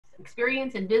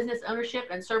experience in business ownership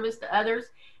and service to others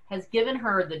has given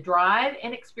her the drive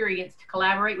and experience to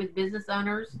collaborate with business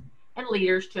owners and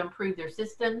leaders to improve their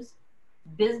systems,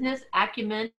 business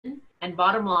acumen, and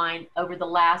bottom line over the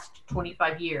last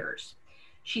 25 years.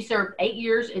 She served 8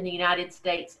 years in the United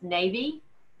States Navy,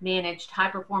 managed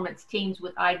high-performance teams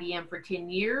with IBM for 10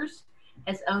 years,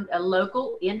 has owned a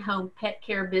local in-home pet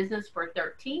care business for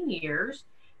 13 years,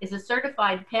 is a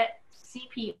certified pet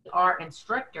CPR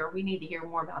instructor, we need to hear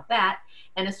more about that,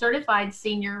 and a certified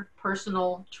senior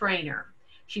personal trainer.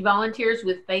 She volunteers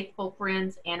with Faithful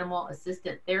Friends Animal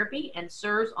Assistant Therapy and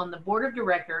serves on the board of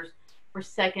directors for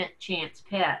Second Chance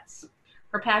Pets.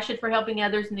 Her passion for helping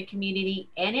others in the community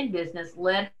and in business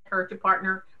led her to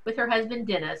partner with her husband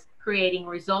Dennis, creating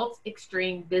Results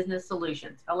Extreme Business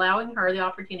Solutions, allowing her the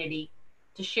opportunity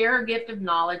to share her gift of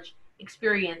knowledge,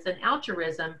 experience, and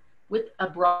altruism with a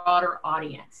broader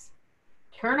audience.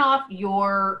 Turn on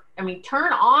your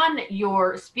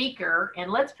speaker,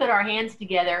 and let's put our hands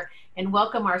together and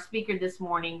welcome our speaker this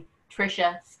morning,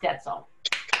 Tricia Stetzel.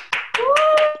 Woo!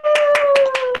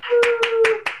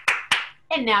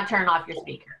 And now turn off your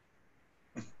speaker.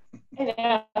 And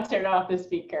now turn off the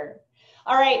speaker.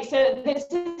 All right, so this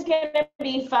is going to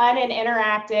be fun and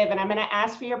interactive, and I'm going to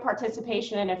ask for your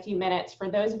participation in a few minutes. For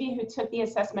those of you who took the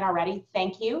assessment already,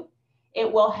 thank you.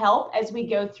 It will help as we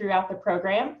go throughout the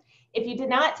program. If you did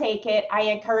not take it, I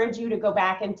encourage you to go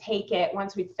back and take it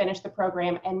once we've finished the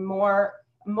program, and more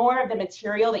of the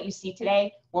material that you see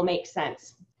today will make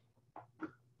sense.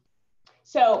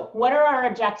 So what are our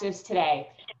objectives today?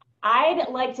 I'd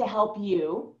like to help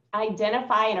you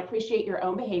identify and appreciate your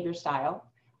own behavior style,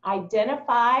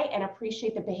 identify and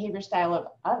appreciate the behavior style of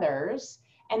others,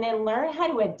 and then learn how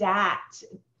to adapt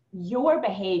your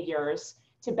behaviors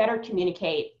to better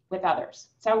communicate with others.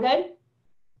 Sound good?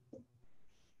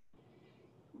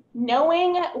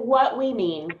 Knowing what we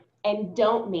mean and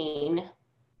don't mean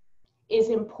is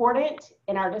important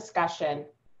in our discussion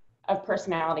of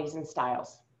personalities and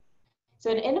styles.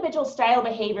 So an individual style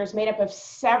behavior is made up of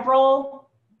several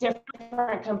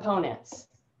different components.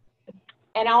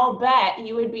 And I'll bet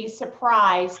you would be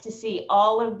surprised to see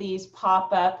all of these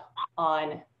pop up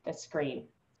on the screen.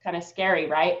 Kind of scary,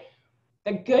 right?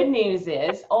 The good news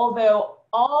is, although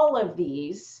all of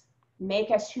these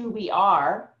make us who we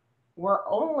are, we're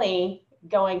only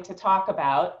going to talk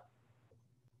about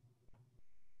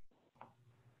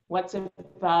what's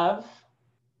above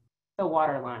the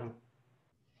waterline.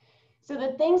 So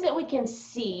the things that we can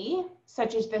see,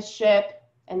 such as the ship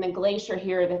and the glacier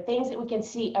here, the things that we can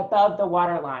see above the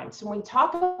waterline. So when we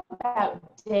talk about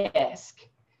DISC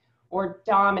or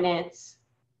dominance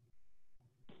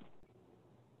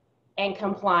and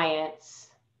compliance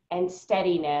and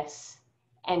steadiness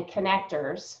and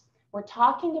connectors, we're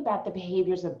talking about the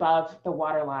behaviors above the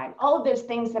waterline. All of those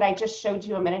things that I just showed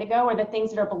you a minute ago are the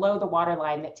things that are below the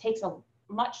waterline that takes a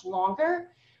much longer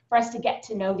for us to get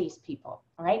to know these people,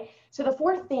 all right? So the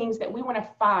 4 things that we want to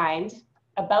find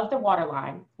above the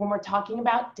waterline when we're talking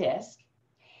about DISC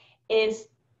is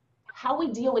how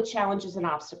we deal with challenges and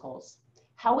obstacles,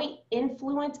 how we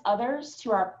influence others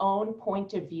to our own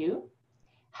point of view,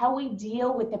 how we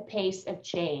deal with the pace of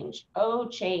change,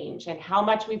 change, and how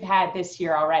much we've had this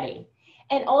year already,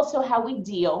 and also how we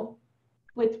deal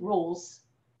with rules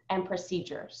and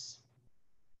procedures.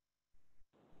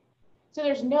 So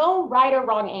there's no right or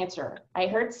wrong answer. I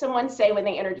heard someone say when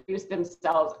they introduced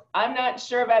themselves, I'm not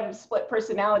sure if I have a split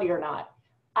personality or not.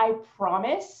 I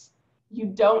promise you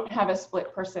don't have a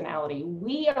split personality.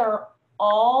 We are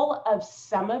all of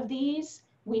some of these.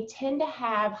 We tend to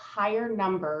have higher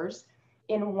numbers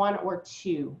in 1 or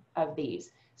 2 of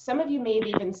these. Some of you may have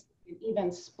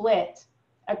even split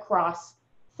across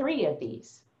 3 of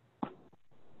these.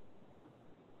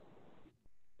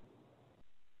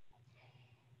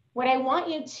 What I want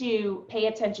you to pay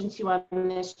attention to on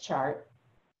this chart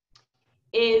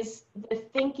is the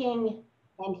thinking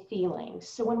and feeling.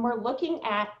 So when we're looking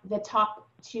at the top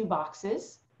 2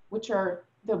 boxes, which are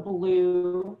the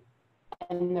blue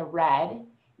and the red,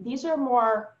 these are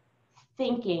more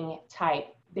thinking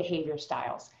type behavior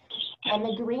styles. And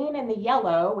the green and the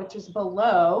yellow, which is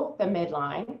below the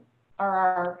midline, are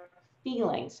our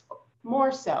feelings,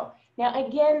 more so. Now,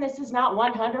 again, this is not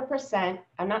 100%.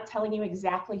 I'm not telling you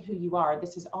exactly who you are.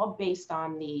 This is all based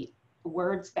on the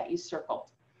words that you circled.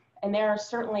 And there are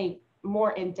certainly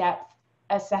more in-depth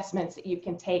assessments that you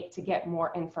can take to get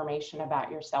more information about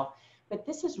yourself. But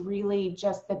this is really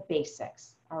just the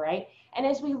basics, all right? And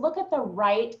as we look at the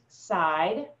right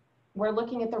side, we're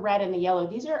looking at the red and the yellow.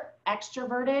 These are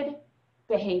extroverted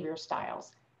behavior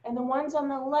styles. And the ones on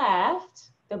the left,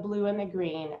 the blue and the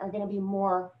green, are going to be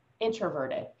more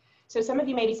introverted. So some of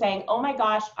you may be saying, oh my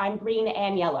gosh, I'm green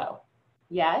and yellow.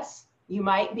 Yes, you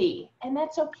might be, and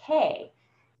that's okay.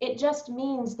 It just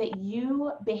means that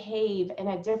you behave in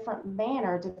a different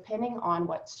manner depending on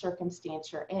what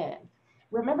circumstance you're in.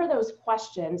 Remember those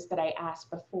questions that I asked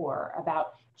before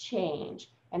about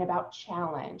change and about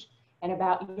challenge and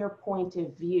about your point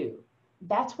of view.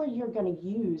 That's where you're going to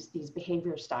use these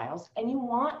behavior styles, and you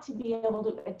want to be able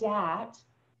to adapt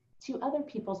to other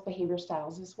people's behavior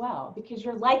styles as well, because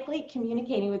you're likely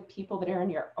communicating with people that are in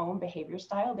your own behavior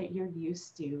style that you're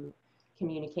used to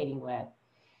communicating with.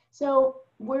 So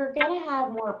we're going to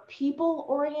have more people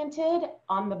oriented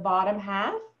on the bottom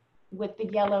half with the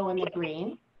yellow and the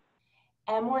green,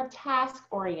 and more task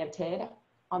oriented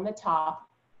on the top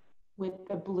with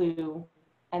the blue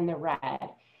and the red.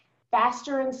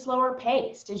 Faster and slower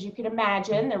paced. As you can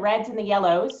imagine, the reds and the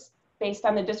yellows, based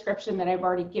on the description that I've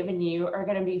already given you, are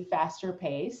going to be faster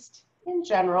paced in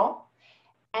general,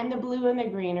 and the blue and the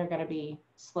green are going to be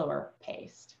slower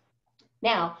paced.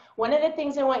 Now, one of the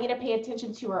things I want you to pay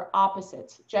attention to are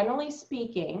opposites. Generally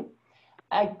speaking,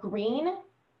 a green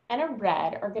and a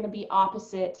red are going to be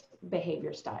opposite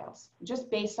behavior styles, just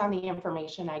based on the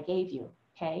information I gave you,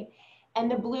 okay?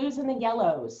 And the blues and the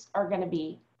yellows are going to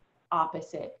be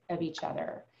opposite of each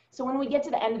other. So when we get to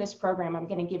the end of this program, I'm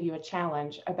going to give you a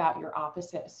challenge about your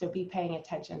opposite. So be paying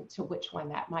attention to which one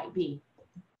that might be.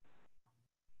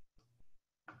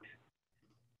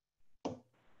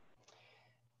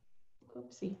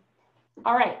 Oopsie.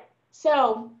 All right.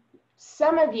 So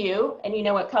some of you, and you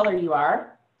know what color you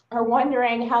are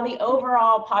wondering how the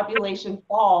overall population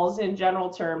falls in general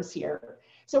terms here.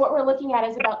 So what we're looking at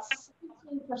is about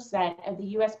 17% of the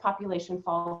US population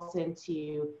falls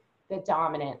into the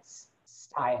dominance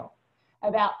style.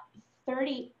 About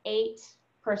 38%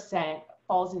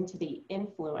 falls into the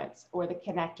influence or the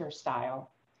connector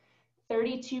style,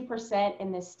 32%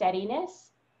 in the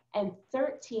steadiness, and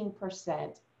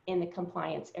 13% in the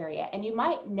compliance area. And you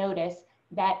might notice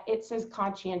that it says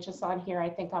conscientious on here, I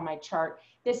think on my chart.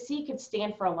 The C could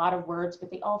stand for a lot of words, but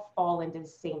they all fall into the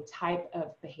same type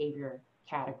of behavior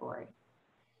category.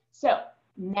 So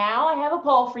now I have a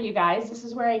poll for you guys. This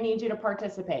is where I need you to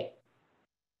participate.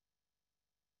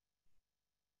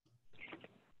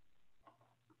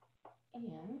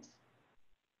 And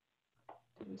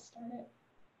did we start it?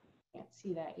 Can't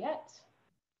see that yet.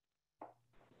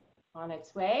 On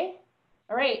its way.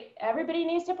 All right, everybody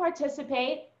needs to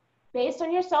participate. Based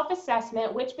on your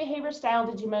self-assessment, which behavior style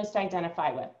did you most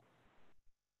identify with?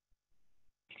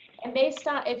 And based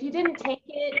on, if you didn't take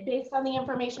it, based on the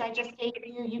information I just gave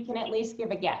you, you can at least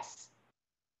give a guess.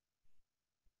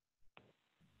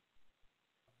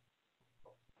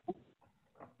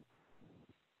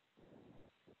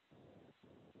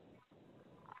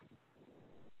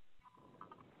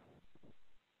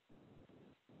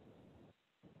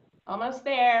 Almost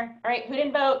there. All right, who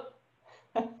didn't vote?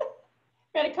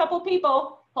 Got a couple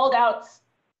people, holdouts.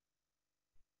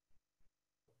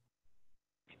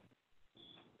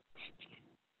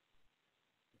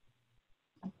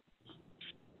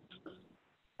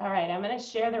 All right, I'm going to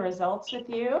share the results with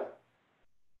you.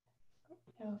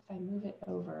 I don't know if I move it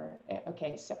over.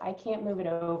 Okay, so I can't move it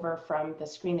over from the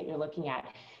screen that you're looking at.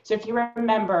 So if you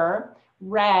remember,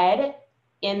 red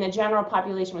in the general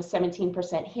population was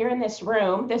 17%. Here in this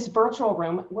room, this virtual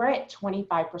room, we're at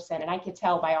 25%. And I could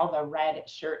tell by all the red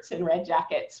shirts and red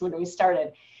jackets when we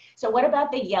started. So what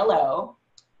about the yellow?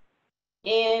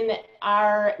 In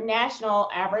our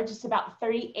national average, it's about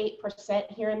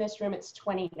 38%. Here in this room, it's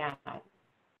 29%.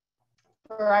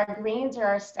 For our greens or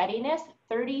our steadiness,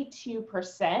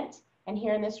 32%. And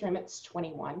here in this room, it's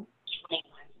 21%.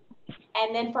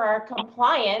 And then for our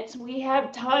compliance, we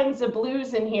have tons of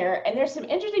blues in here. And there's some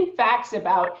interesting facts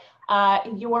about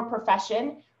your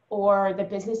profession or the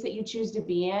business that you choose to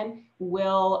be in.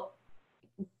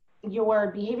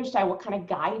 Your behavior style will kind of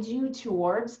guide you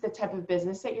towards the type of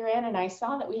business that you're in. And I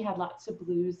saw that we had lots of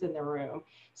blues in the room.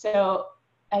 So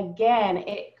again,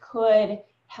 it could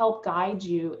help guide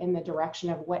you in the direction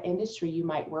of what industry you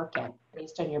might work in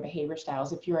based on your behavior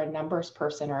styles. If you're a numbers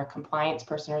person or a compliance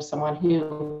person or someone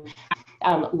who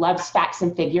loves facts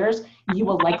and figures, you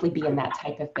will likely be in that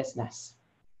type of business.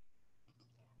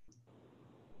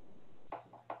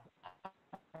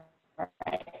 All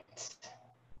right.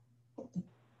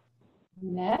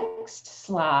 Next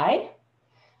slide.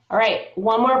 All right,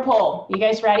 one more poll. You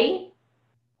guys ready?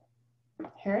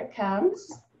 Here it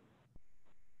comes.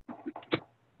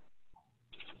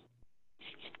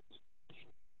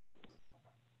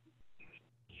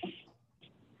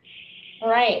 All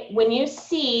right, when you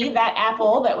see that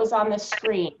apple that was on the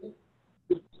screen,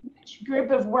 which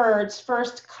group of words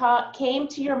first came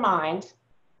to your mind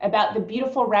about the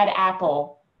beautiful red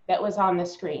apple that was on the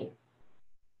screen.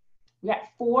 We got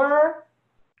 4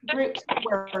 groups of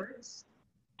words.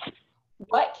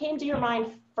 What came to your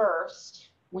mind first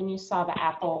when you saw the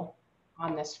apple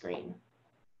on the screen?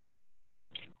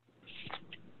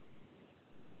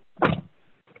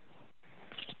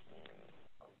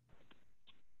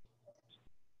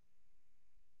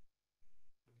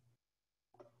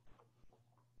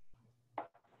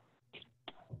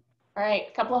 All right,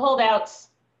 a couple of holdouts.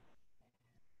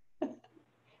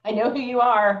 I know who you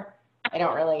are. I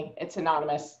don't really, it's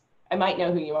anonymous. I might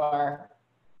know who you are.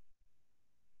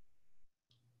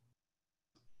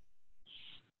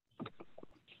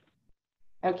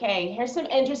 Okay, here's some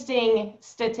interesting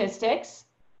statistics.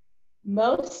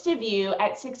 Most of you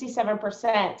at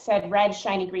 67% said red,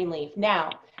 shiny green leaf.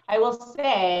 Now, I will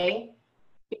say,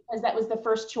 because that was the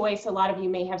first choice, a lot of you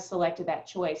may have selected that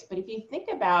choice. But if you think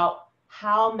about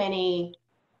how many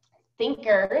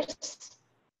thinkers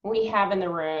we have in the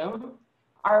room,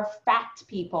 are fact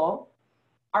people,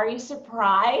 are you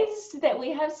surprised that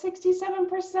we have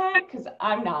 67%? Because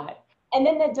I'm not. And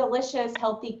then the delicious,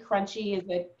 healthy, crunchy is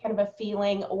a kind of a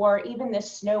feeling, or even the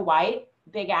Snow White,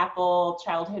 Big Apple,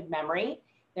 childhood memory.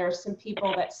 There are some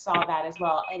people that saw that as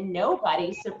well. And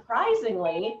nobody,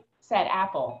 surprisingly, said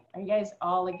apple. Are you guys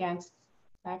all against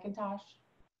Macintosh?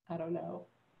 I don't know.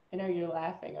 I know you're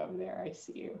laughing over there. I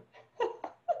see you.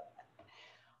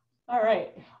 All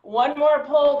right. One more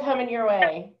poll coming your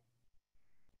way.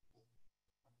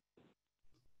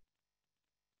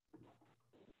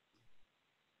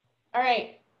 All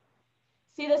right.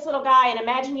 See this little guy, and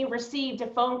imagine you received a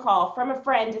phone call from a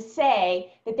friend to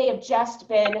say that they have just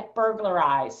been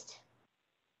burglarized.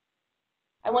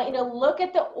 I want you to look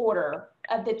at the order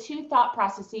of the 2 thought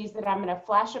processes that I'm going to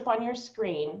flash up on your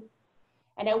screen.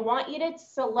 And I want you to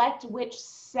select which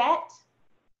set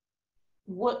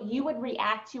what you would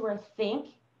react to or think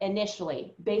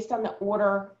initially based on the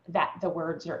order that the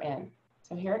words are in.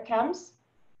 So here it comes.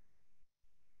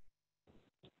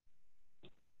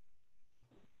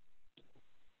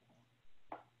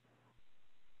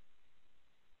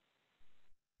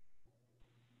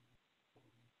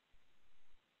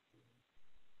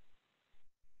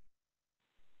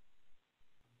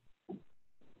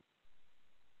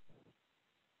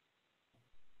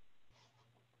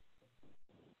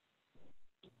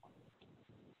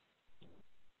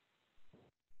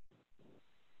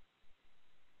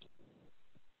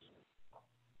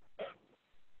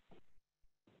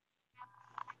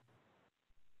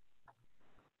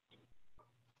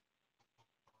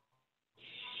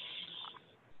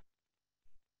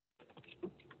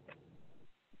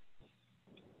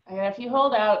 I got a few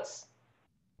holdouts.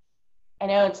 I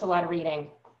know it's a lot of reading.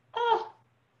 Ah.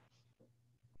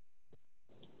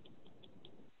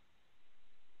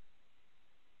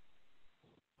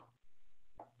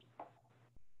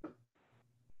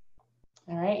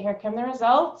 All right, here come the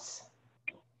results.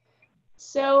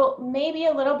 So maybe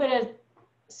a little bit of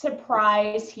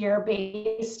surprise here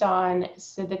based on,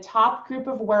 so the top group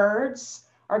of words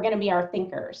are going to be our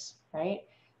thinkers, right?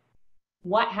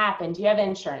 What happened? Do you have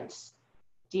insurance?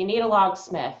 Do you need a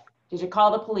locksmith? Did you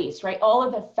call the police, right? All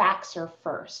of the facts are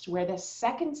first, where the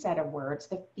second set of words,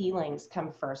 the feelings,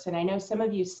 come first. And I know some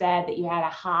of you said that you had a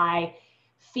high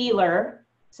feeler.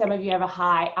 Some of you have a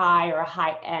high I or a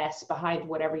high S behind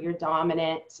whatever your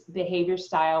dominant behavior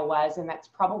style was, and that's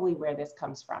probably where this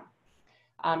comes from.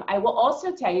 I will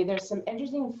also tell you there's some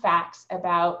interesting facts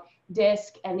about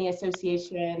DISC and the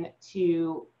association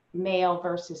to male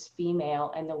versus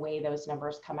female and the way those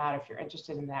numbers come out. If you're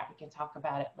interested in that, we can talk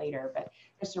about it later, but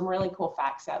there's some really cool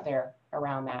facts out there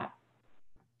around that.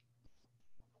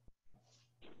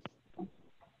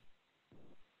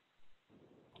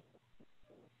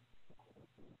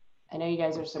 I know you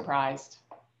guys are surprised.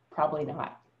 Probably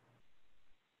not.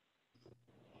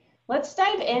 Let's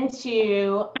dive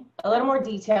into a little more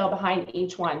detail behind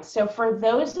each one. So for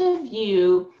those of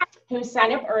you who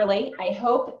signed up early, I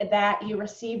hope that you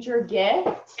received your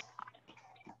gift.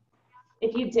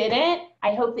 If you didn't,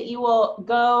 I hope that you will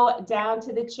go down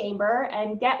to the chamber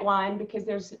and get one, because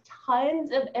there's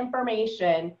tons of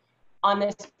information on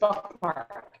this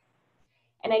bookmark.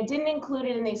 And I didn't include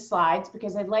it in these slides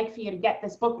because I'd like for you to get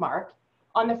this bookmark.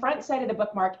 On the front side of the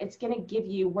bookmark, it's going to give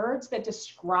you words that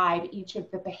describe each of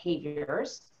the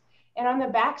behaviors. And on the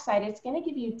back side, it's going to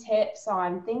give you tips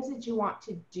on things that you want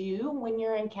to do when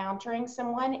you're encountering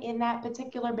someone in that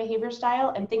particular behavior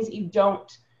style, and things that you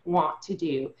don't want to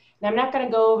do. And I'm not going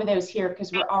to go over those here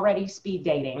because we're already speed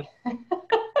dating.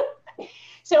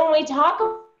 So when we talk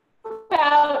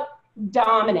about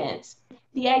dominance,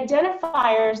 the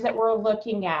identifiers that we're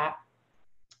looking at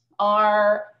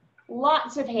are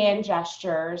lots of hand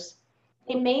gestures.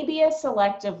 They may be a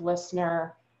selective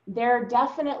listener. They're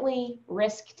definitely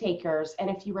risk takers. And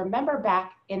if you remember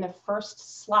back in the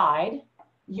first slide,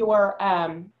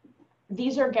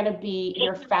 these are going to be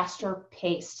your faster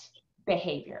paced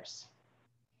behaviors.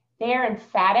 They're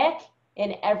emphatic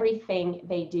in everything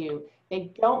they do.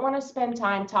 They don't want to spend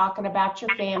time talking about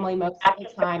your family most of the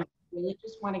time. They really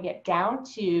just want to get down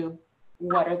to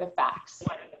what are the facts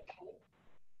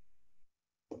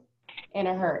in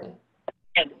a hurry.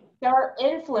 So our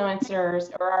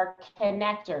influencers or our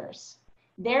connectors,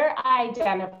 they're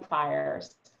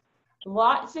identifiers,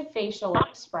 lots of facial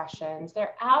expressions.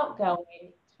 They're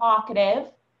outgoing,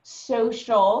 talkative,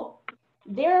 social.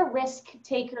 They're risk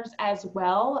takers as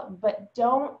well, but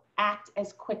don't act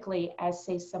as quickly as,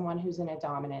 say, someone who's in a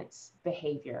dominance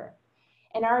behavior.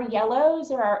 And our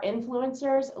yellows or our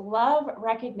influencers love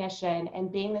recognition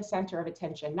and being the center of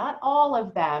attention. Not all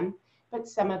of them, but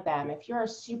some of them. If you're a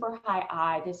super high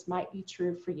I, this might be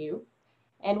true for you.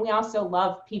 And we also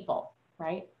love people,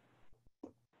 right?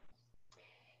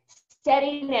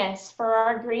 Steadiness for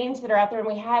our greens that are out there, and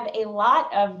we have a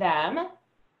lot of them.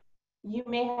 You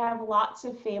may have lots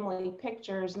of family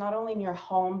pictures, not only in your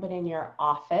home, but in your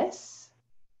office.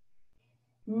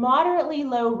 Moderately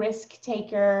low risk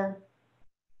taker,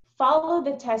 follow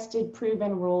the tested,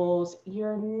 proven rules.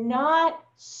 You're not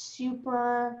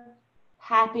super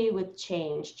happy with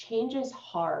change. Change is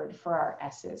hard for our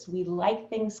S's. We like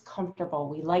things comfortable.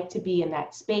 We like to be in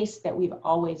that space that we've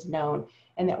always known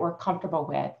and that we're comfortable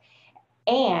with.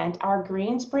 And our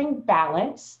greens bring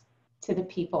balance to the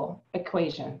people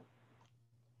equation.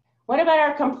 What about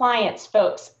our compliance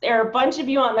folks? There are a bunch of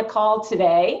you on the call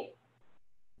today.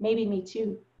 Maybe me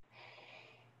too.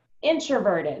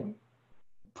 Introverted.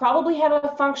 Probably have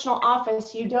a functional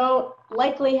office. You don't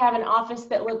likely have an office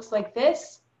that looks like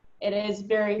this. It is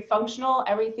very functional.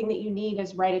 Everything that you need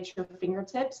is right at your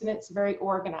fingertips, and it's very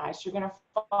organized. You're going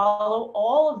to follow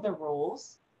all of the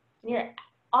rules. And you're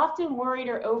often worried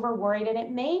or over worried, and it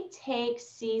may take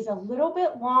C's a little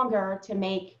bit longer to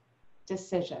make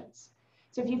decisions.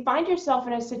 So if you find yourself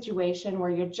in a situation where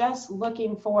you're just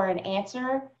looking for an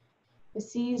answer, the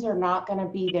C's are not going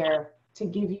to be there to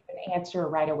give you an answer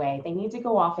right away. They need to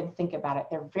go off and think about it.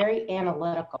 They're very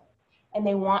analytical, and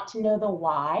they want to know the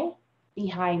why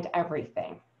behind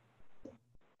everything.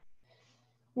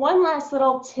 One last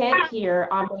little tip here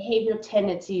on behavior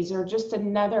tendencies, or just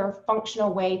another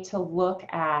functional way to look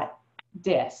at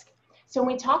DISC. So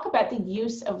when we talk about the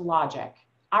use of logic,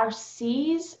 our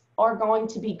C's are going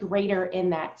to be greater in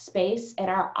that space and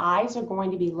our I's are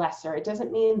going to be lesser. It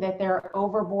doesn't mean that they're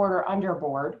overboard or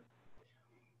underboard,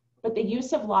 but the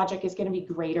use of logic is going to be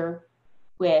greater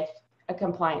with a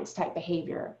compliance type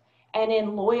behavior. And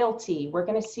in loyalty, we're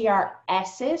going to see our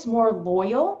S's more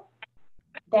loyal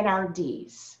than our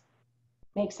D's.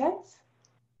 Make sense?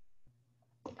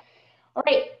 All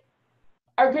right,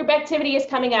 our group activity is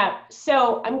coming up.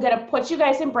 So I'm going to put you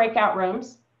guys in breakout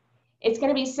rooms. It's going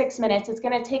to be 6 minutes. It's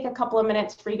going to take a couple of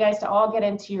minutes for you guys to all get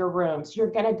into your rooms.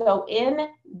 You're going to go in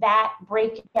that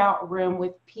breakout room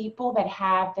with people that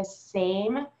have the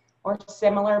same or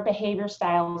similar behavior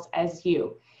styles as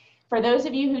you. For those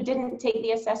of you who didn't take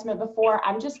the assessment before,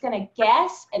 I'm just going to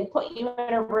guess and put you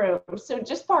in a room. So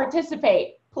just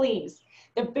participate, please.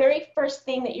 The very first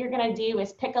thing that you're going to do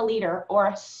is pick a leader or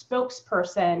a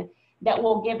spokesperson that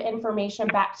will give information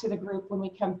back to the group when we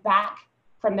come back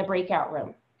from the breakout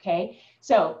room. Okay,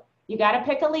 so you got to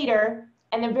pick a leader.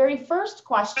 And the very first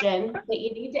question that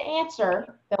you need to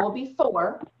answer, there will be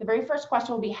 4. The very first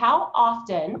question will be, how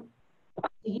often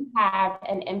do you have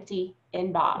an empty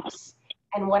inbox?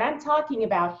 And what I'm talking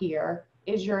about here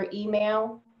is your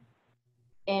email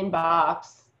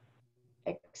inbox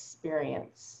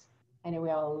experience. I know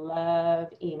we all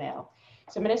love email.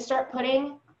 So I'm going to start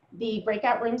putting the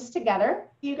breakout rooms together.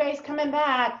 You guys coming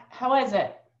back, how is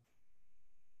it?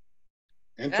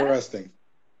 Interesting.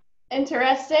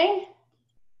 Interesting?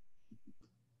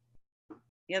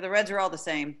 Yeah, the reds are all the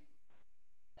same.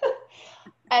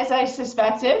 As I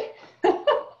suspected.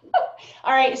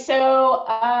 All right, so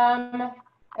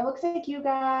it looks like you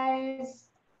guys,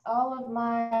 almost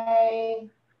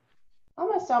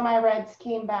all my reds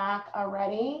came back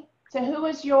already. So who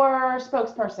was your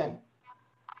spokesperson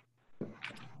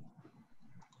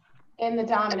in the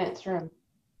dominance room?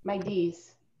 My D's.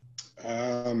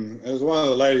 It was one of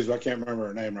the ladies, but I can't remember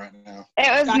her name right now.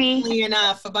 It was me. Shockingly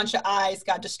enough, a bunch of eyes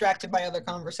got distracted by other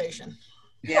conversation.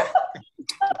 Yeah.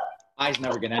 Eyes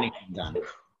never get anything done.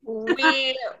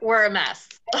 We were a mess.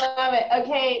 I love it.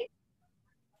 Okay.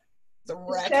 The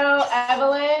wreck. So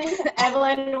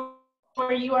Evelyn,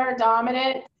 were you our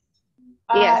dominant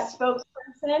Yes.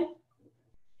 spokesperson?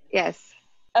 Yes.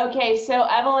 Okay, so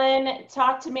Evelyn,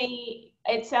 talk to me.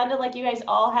 It sounded like you guys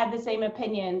all had the same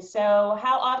opinion. So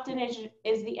how often is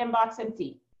the inbox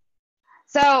empty?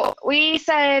 So we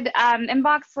said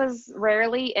inbox was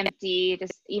rarely empty,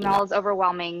 just emails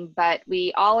overwhelming, but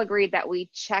we all agreed that we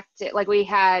checked it. Like we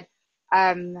had,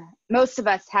 most of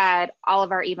us had all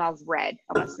of our emails read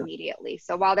almost immediately.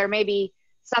 So while there may be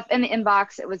stuff in the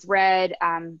inbox, it was read,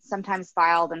 sometimes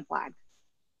filed and flagged.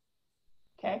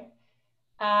 Okay.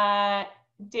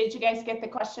 Did you guys get the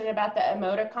question about the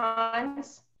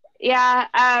emoticons? Yeah,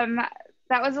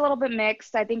 that was a little bit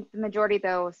mixed. I think the majority,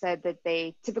 though, said that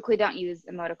they typically don't use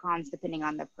emoticons depending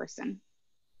on the person.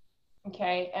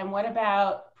 Okay, and what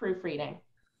about proofreading?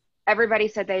 Everybody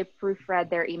said they proofread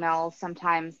their emails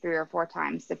sometimes 3 or 4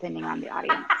 times, depending on the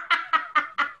audience.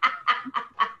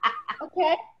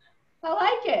 Okay, I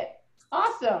like it.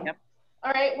 Awesome. Yep.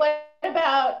 All right, what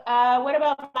about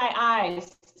my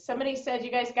eyes? Somebody said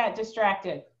you guys got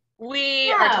distracted. We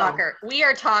No. are talker. We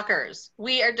are talkers.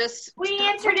 We are just. We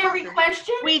answered every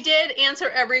question. We did answer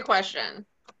every question.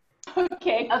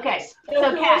 Okay. Okay, So so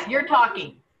who Kat, is- you're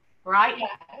talking, right?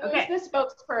 Who's Okay. the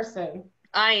spokesperson?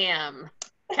 I am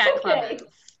Kat Okay. Clemens.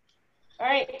 All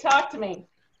right, talk to me.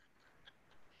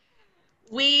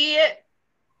 We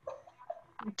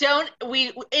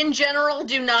in general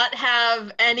do not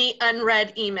have any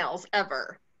unread emails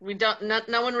ever. We don't,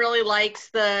 no one really likes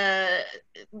the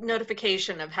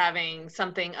notification of having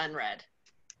something unread.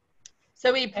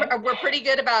 So we're pretty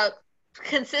good about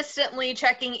consistently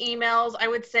checking emails. I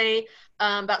would say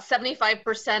about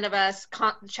 75% of us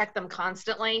check them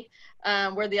constantly,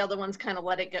 where the other ones kind of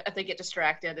let it go. If they get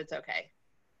distracted, it's okay.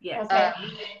 Yes. Okay.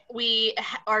 We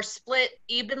are split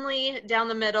evenly down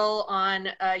the middle on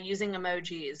using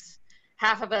emojis.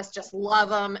 Half of us just love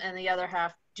them, and the other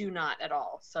half do not at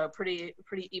all. So pretty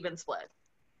even split.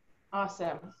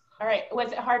 Awesome. All right,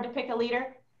 was it hard to pick a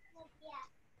leader?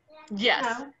 Yes.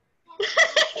 No.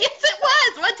 Yes, it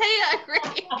was. Matea, I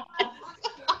agree.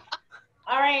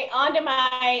 All right, on to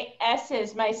my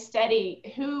S's, my steady.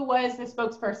 Who was the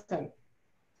spokesperson?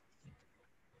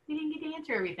 You didn't get to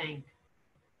answer everything.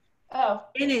 Oh,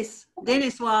 Dennis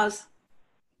was.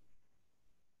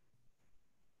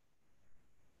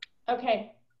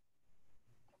 okay.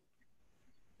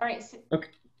 All right, so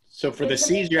So for the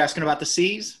C's, you're asking about the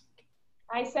C's?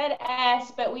 I said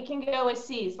S, but we can go with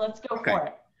C's. Let's go Okay. for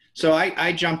it. So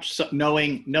I jumped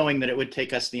knowing that it would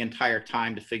take us the entire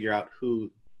time to figure out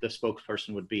who the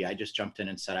spokesperson would be. I just jumped in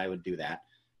and said I would do that.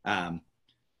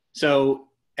 So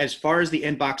as far as the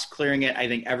inbox clearing it, I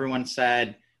think everyone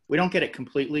said we don't get it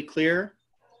completely clear,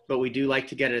 but we do like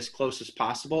to get it as close as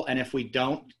possible. And if we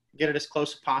don't get it as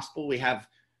close as possible, we have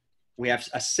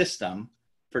a system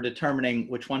for determining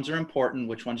which ones are important,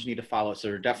 which ones you need to follow. So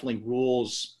there are definitely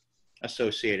rules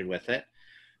associated with it.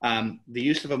 The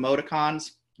use of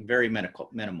emoticons, very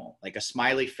minimal, like a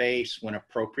smiley face when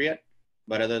appropriate.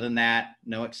 But other than that,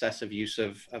 no excessive use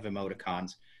of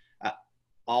emoticons.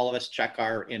 All of us check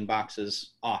our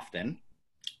inboxes often.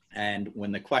 And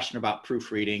when the question about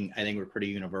proofreading, I think we're pretty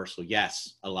universal.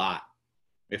 Yes, a lot.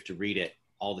 We have to read it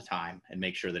all the time and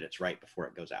make sure that it's right before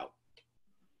it goes out.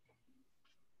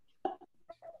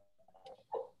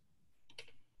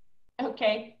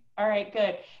 Okay. All right,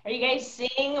 good. Are you guys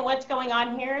seeing what's going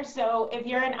on here? So if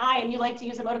you're an I and you like to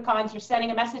use emoticons, you're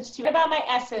sending a message to. What about my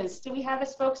S's? Do we have a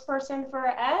spokesperson for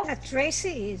S? Yeah,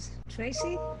 Tracy is.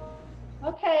 Tracy?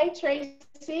 Okay,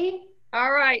 Tracy.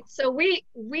 All right, so we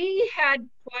had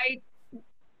quite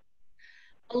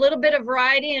a little bit of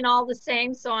variety and all the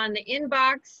same. So on the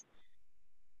inbox,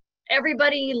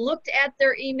 everybody looked at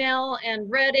their email and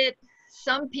read it.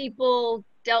 Some people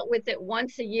dealt with it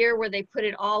once a year where they put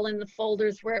it all in the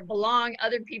folders where it belonged.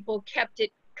 Other people kept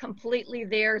it completely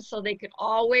there so they could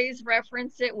always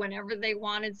reference it whenever they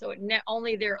wanted. So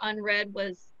only their unread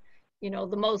was,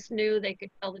 the most new, they could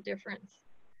tell the difference.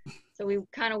 So we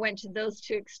kind of went to those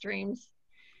two extremes.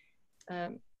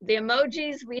 The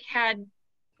emojis, we had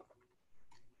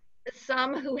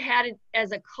some who had it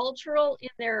as a cultural in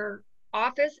their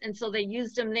office, and so they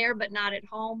used them there, but not at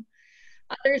home.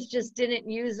 Others just didn't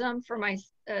use them.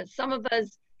 Some of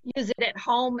us use it at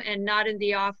home and not in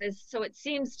the office. So it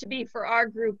seems to be for our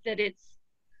group that it's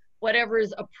whatever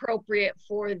is appropriate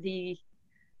for the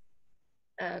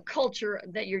culture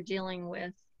that you're dealing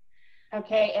with.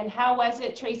 Okay, and how was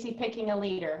it, Tracy, picking a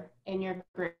leader in your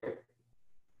group?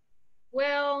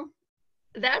 Well,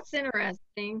 that's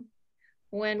interesting.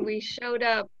 When we showed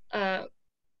up,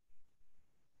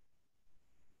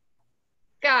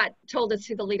 Scott told us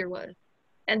who the leader was.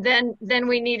 And then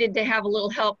we needed to have a little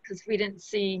help because we didn't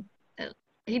see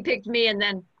he picked me, and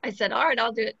then I said, all right,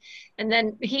 I'll do it. And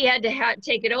then he had to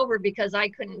take it over because I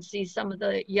couldn't see some of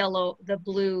the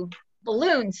blue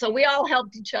balloons. So we all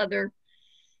helped each other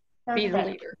be the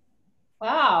leader.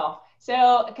 Wow.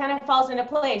 So it kind of falls into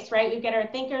place, right? We've got our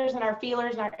thinkers and our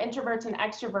feelers and our introverts and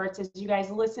extroverts as you guys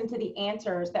listen to the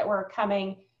answers that were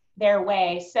coming their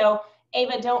way. So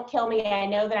Ava, don't kill me. I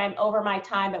know that I'm over my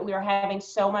time, but we are having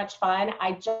so much fun.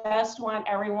 I just want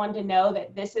everyone to know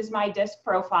that this is my disc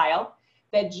profile.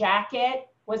 The jacket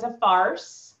was a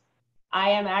farce. I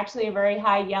am actually a very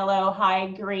high yellow, high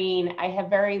green. I have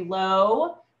very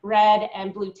low red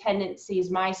and blue tendencies.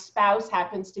 My spouse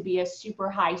happens to be a super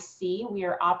high C. We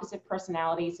are opposite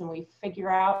personalities and we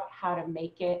figure out how to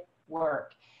make it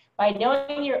work. By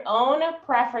knowing your own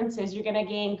preferences, you're going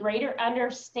to gain greater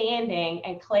understanding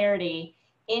and clarity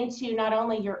into not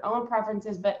only your own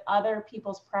preferences, but other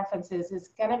people's preferences. It's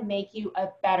going to make you a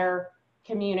better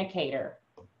communicator.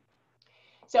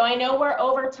 So I know we're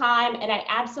over time and I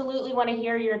absolutely want to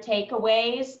hear your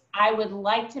takeaways. I would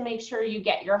like to make sure you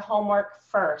get your homework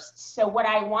first. So what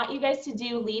I want you guys to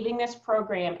do leaving this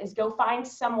program is go find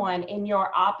someone in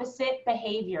your opposite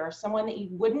behavior, someone that you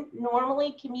wouldn't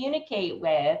normally communicate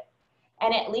with,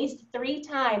 and at least 3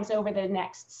 times over the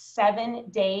next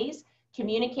 7 days,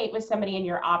 communicate with somebody in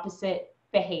your opposite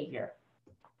behavior.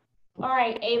 All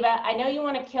right, Ava, I know you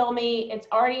want to kill me. It's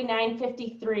already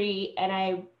 9:53 and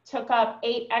I took up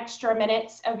 8 extra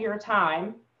minutes of your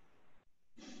time.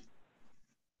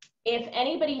 If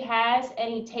anybody has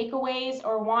any takeaways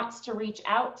or wants to reach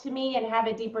out to me and have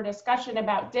a deeper discussion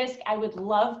about DISC, I would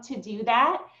love to do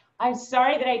that. I'm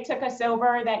sorry that I took us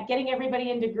over, that getting everybody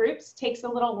into groups takes a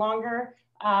little longer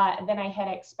than I had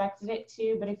expected it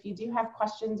to, but if you do have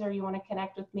questions or you want to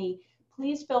connect with me,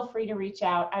 please feel free to reach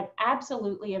out. I'm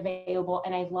absolutely available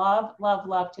and I love, love,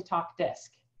 love to talk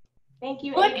DISC. Thank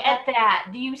you. Look Ava. at that.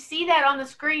 Do you see that on the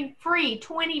screen? Free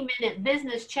 20-minute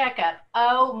business checkup.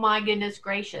 Oh my goodness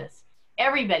gracious.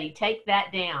 Everybody take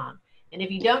that down. And if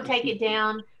you don't take it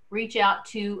down, reach out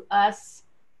to us,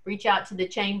 reach out to the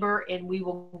chamber, and we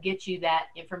will get you that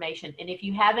information. And if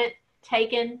you haven't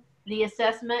taken the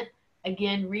assessment,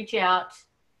 again, reach out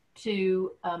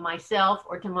to myself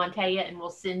or to Montea and we'll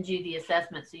send you the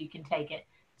assessment so you can take it.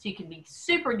 So you can be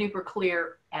super duper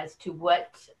clear as to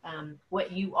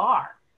what you are.